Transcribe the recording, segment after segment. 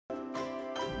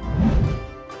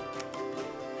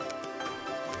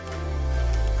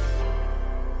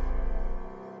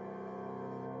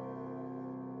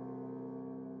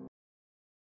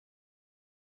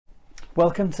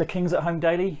Welcome to Kings at Home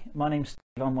Daily. My name's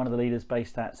Steve. I'm one of the leaders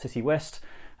based at City West.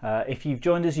 If you've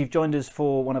joined us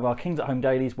for one of our Kings at Home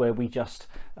Dailies where we just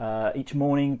each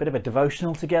morning, a bit of a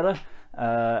devotional together.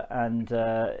 And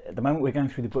at the moment we're going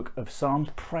through the book of Psalms,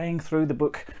 praying through the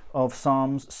book of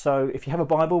Psalms. So if you have a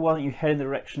Bible, why don't you head in the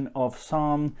direction of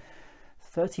Psalm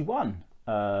 31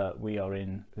 we are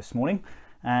in this morning.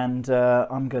 And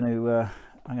I'm going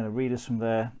to read us from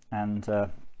there and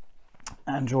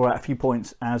draw out a few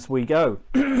points as we go.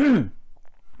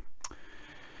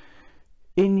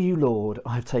 In you, Lord,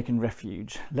 I have taken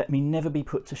refuge. Let me never be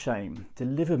put to shame.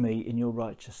 Deliver me in your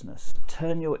righteousness.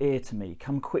 Turn your ear to me.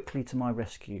 Come quickly to my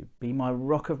rescue. Be my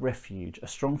rock of refuge, a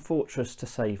strong fortress to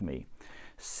save me.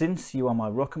 Since you are my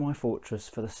rock and my fortress,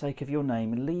 for the sake of your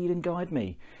name, lead and guide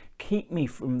me. Keep me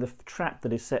from the trap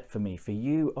that is set for me, for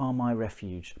you are my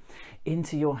refuge.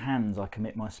 Into your hands I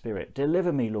commit my spirit.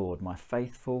 Deliver me, Lord, my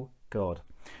faithful God.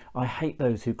 I hate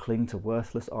those who cling to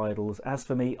worthless idols. As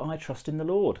for me, I trust in the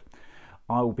Lord.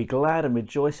 I will be glad and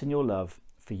rejoice in your love,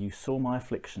 for you saw my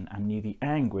affliction and knew the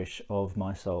anguish of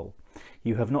my soul.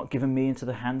 You have not given me into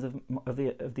the hands of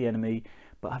the enemy,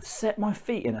 but have set my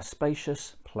feet in a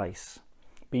spacious place.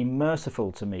 Be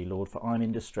merciful to me, Lord, for I am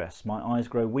in distress. My eyes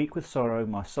grow weak with sorrow,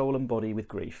 my soul and body with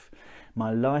grief.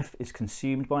 My life is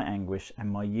consumed by anguish, and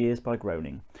my years by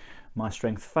groaning. My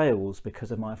strength fails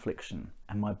because of my affliction,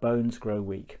 and my bones grow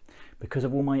weak. Because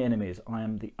of all my enemies, I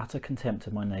am the utter contempt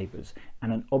of my neighbours,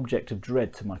 and an object of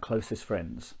dread to my closest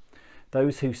friends.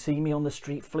 Those who see me on the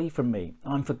street flee from me.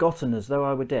 I am forgotten as though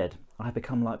I were dead. I have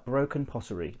become like broken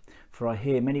pottery, for I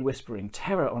hear many whispering,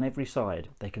 terror on every side.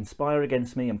 They conspire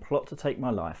against me and plot to take my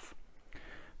life.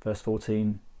 Verse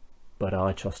 14, but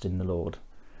I trust in the Lord.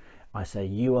 I say,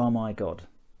 you are my God.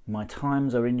 My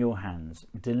times are in your hands.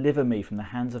 Deliver me from the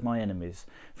hands of my enemies,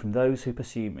 from those who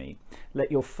pursue me.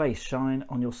 Let your face shine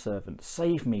on your servant.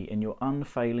 Save me in your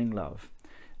unfailing love.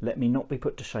 Let me not be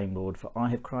put to shame, Lord, for I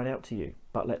have cried out to you.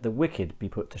 But let the wicked be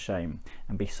put to shame,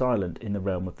 and be silent in the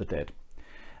realm of the dead.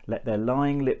 Let their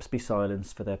lying lips be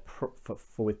silenced, for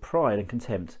with pride and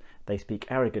contempt they speak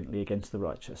arrogantly against the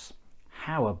righteous.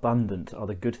 How abundant are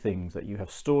the good things that you have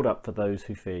stored up for those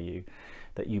who fear you,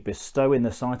 that you bestow in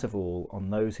the sight of all on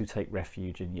those who take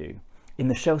refuge in you. In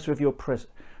the shelter of your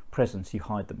presence you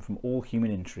hide them from all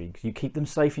human intrigues. You keep them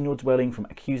safe in your dwelling from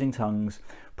accusing tongues.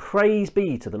 Praise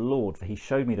be to the Lord, for he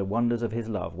showed me the wonders of his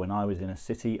love when I was in a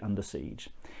city under siege.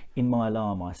 In my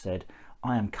alarm I said,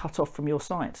 I am cut off from your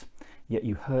sight. Yet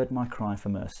you heard my cry for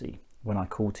mercy when I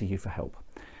called to you for help.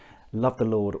 Love the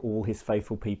Lord, all his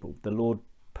faithful people. The Lord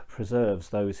preserves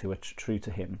those who are true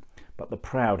to him, but the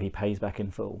proud he pays back in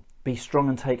full. Be strong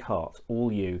and take heart,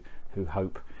 all you who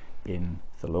hope in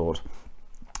the Lord.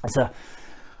 It's a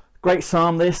great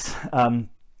psalm, this.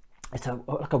 It's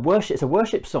a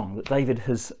worship song that David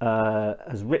has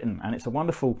written, and it's a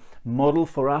wonderful model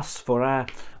for us for our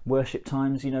worship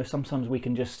times. You know, sometimes we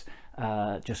can just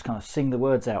kind of sing the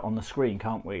words out on the screen,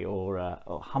 can't we, or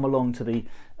hum along to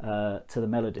the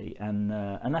melody, and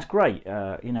that's great.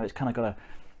 You know, it's kind of got to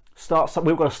start.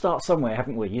 We've got to start somewhere,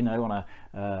 haven't we? You know, on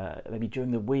a maybe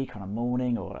during the week, on a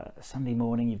morning or a Sunday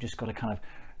morning, you've just got to kind of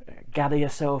gather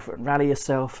yourself and rally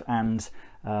yourself, and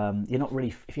you're not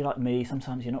really, if you're like me,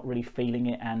 sometimes you're not really feeling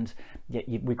it, and yet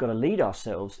we've got to lead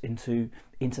ourselves into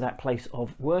that place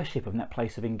of worship, and that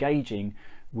place of engaging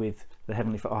with our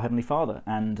Heavenly Father.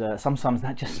 And sometimes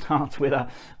that just starts with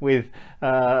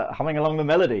humming along the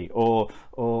melody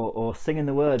or singing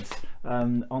the words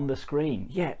on the screen.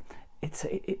 Yeah,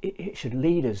 it should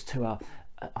lead us to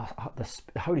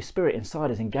the Holy Spirit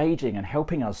inside us engaging and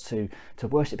helping us to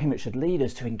worship him. It should lead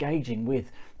us to engaging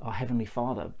with our Heavenly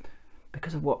Father.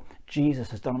 Because of what Jesus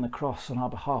has done on the cross on our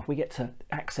behalf, we get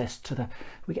access to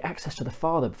the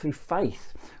Father through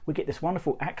faith. We get this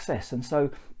wonderful access, and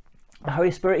so the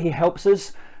Holy Spirit, he helps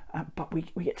us, but we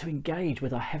get to engage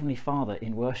with our Heavenly Father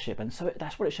in worship. And so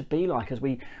that's what it should be like as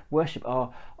we worship,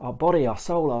 our body, our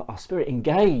soul, our spirit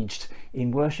engaged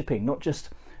in worshipping, not just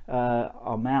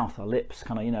our mouth, our lips,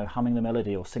 kind of, you know, humming the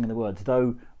melody or singing the words,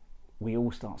 though we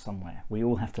all start somewhere. We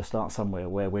all have to start somewhere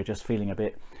where we're just feeling a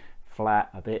bit flat,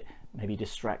 a bit maybe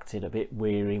distracted, a bit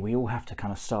weary. We all have to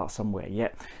kind of start somewhere.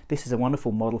 Yet this is a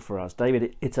wonderful model for us.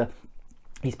 David,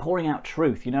 he's pouring out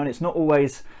truth, you know, and it's not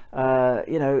always,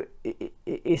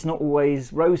 it's not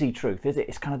always rosy truth, is it?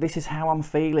 It's kind of, this is how I'm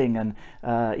feeling, and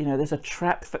you know, there's a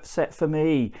trap set for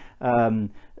me.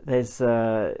 There's,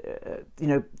 you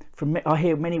know, I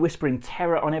hear many whispering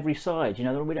terror on every side. You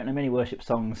know, we don't know many worship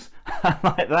songs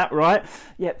like that, right?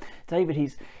 Yet David,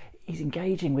 he's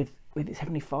engaging with with his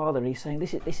Heavenly Father. He's saying,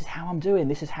 this is how I'm doing,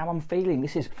 this is how I'm feeling,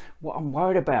 this is what I'm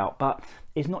worried about. But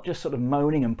it's not just sort of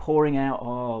moaning and pouring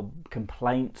out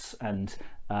complaints and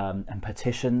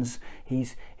petitions.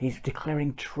 He's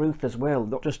declaring truth as well,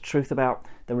 not just truth about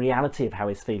the reality of how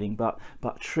he's feeling, but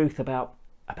truth about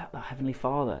the Heavenly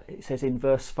Father. It says in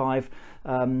verse 5,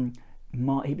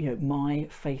 my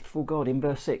faithful God. In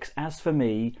verse 6, as for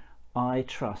me, I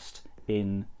trust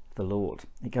in the Lord.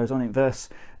 It goes on in verse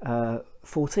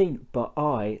 14, but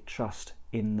I trust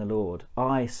in the Lord.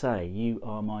 I say, you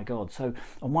are my God. So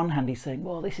on one hand he's saying,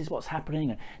 well, this is what's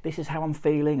happening, and this is how I'm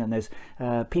feeling, and there's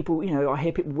people, I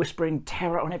hear people whispering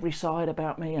terror on every side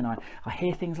about me, and I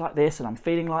hear things like this, and I'm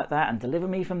feeling like that, and deliver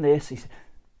me from this. He said,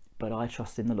 but I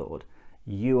trust in the Lord.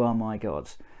 You are my God.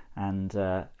 And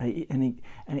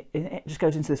it just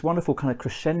goes into this wonderful kind of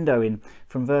crescendo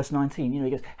from verse 19. He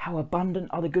goes, how abundant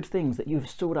are the good things that you have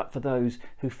stored up for those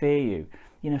who fear you.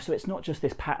 So it's not just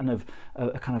this pattern of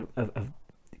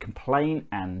complaint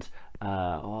and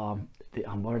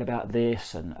I'm worried about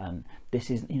this, and this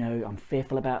is, I'm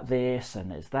fearful about this,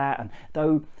 and there's that. And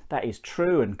though that is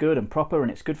true and good and proper,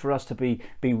 and it's good for us to be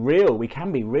real, we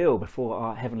can be real before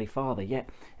our Heavenly Father, yet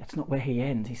it's not where he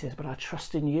ends. He says, but I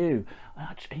trust in you. And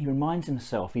he reminds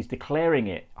himself, he's declaring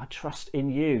it, I trust in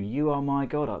you. You are my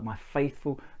God, my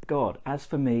faithful God. As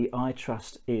for me, I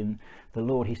trust in the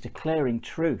Lord. He's declaring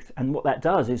truth. And what that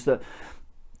does is that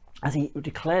as he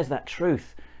declares that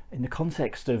truth in the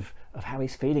context of how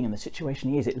he's feeling and the situation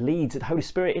he is, it leads, the Holy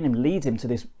Spirit in him leads him to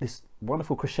this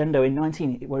wonderful crescendo in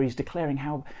 19, where he's declaring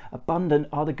how abundant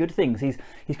are the good things. He's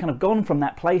kind of gone from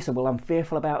that place of, well, I'm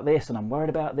fearful about this and I'm worried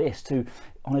about this, to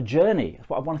on a journey.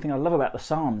 One thing I love about the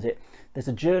Psalms, there's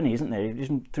a journey, isn't there?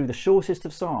 Through the shortest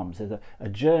of Psalms, there's a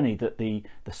journey that the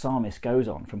psalmist goes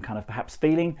on, from kind of perhaps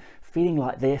feeling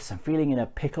like this and feeling in a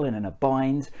pickle and in a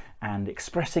bind and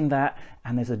expressing that,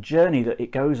 and there's a journey that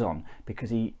it goes on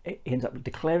because he ends up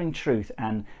declaring truth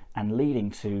and leading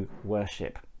to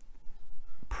worship.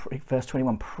 Verse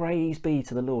 21, praise be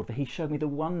to the Lord, for he showed me the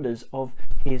wonders of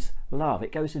his love.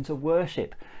 It goes into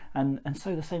worship, and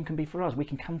so the same can be for us. We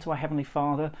can come to our Heavenly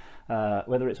Father,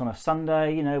 whether it's on a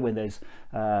Sunday, when there's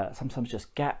sometimes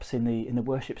just gaps in the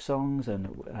worship songs, and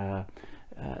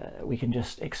we can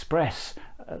just express,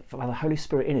 by the Holy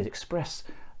Spirit in us, express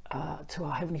to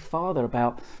our Heavenly Father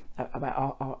about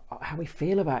how we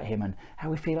feel about him and how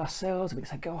we feel ourselves. We can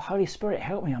say, God, Holy Spirit,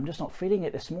 help me, I'm just not feeling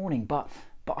it this morning, but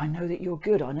I know that you're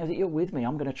good. I know that you're with me.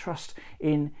 I'm going to trust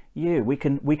in you. We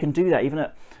can do that even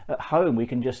at home. We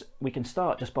can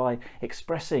start just by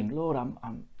expressing, Lord,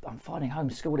 I'm finding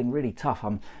homeschooling really tough.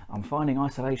 I'm finding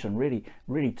isolation really,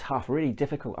 really tough, really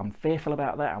difficult. I'm fearful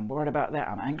about that. I'm worried about that.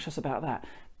 I'm anxious about that.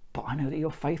 But I know that you're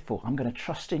faithful. I'm going to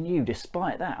trust in you.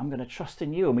 Despite that, I'm going to trust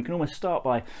in you. And we can almost start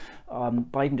by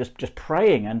even just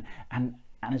praying, and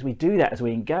as we do that, as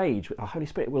we engage with our Holy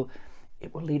Spirit,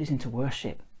 it will lead us into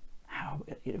worship.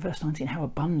 Verse 19, how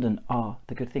abundant are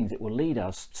the good things. It will lead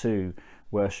us to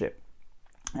worship.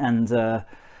 And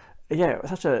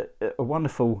such a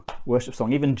wonderful worship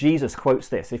song. Even Jesus quotes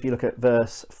this. If you look at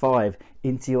verse 5,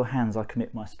 into your hands I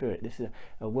commit my spirit. This is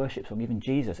a worship song. Even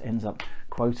Jesus ends up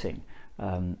quoting.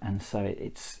 And so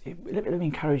let me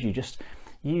encourage you, just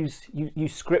use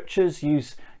scriptures,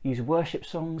 use worship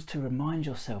songs to remind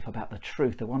yourself about the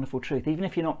truth, the wonderful truth. Even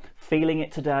if you're not feeling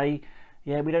it today,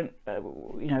 we don't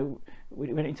we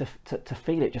don't need to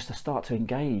feel it just to start to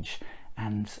engage,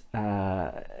 and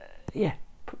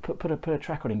put a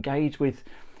track on, engage with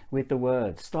the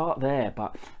word. Start there,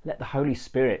 but let the Holy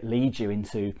Spirit lead you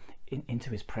into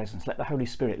his presence. Let the Holy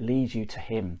Spirit lead you to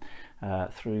him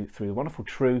through wonderful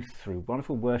truth, through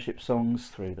wonderful worship songs,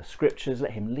 through the scriptures.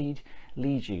 Let him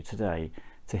lead you today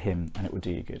to him, and it will do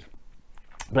you good.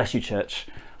 Bless you, church.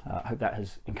 I hope that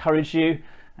has encouraged you,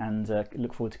 and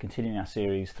look forward to continuing our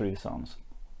series through the Psalms.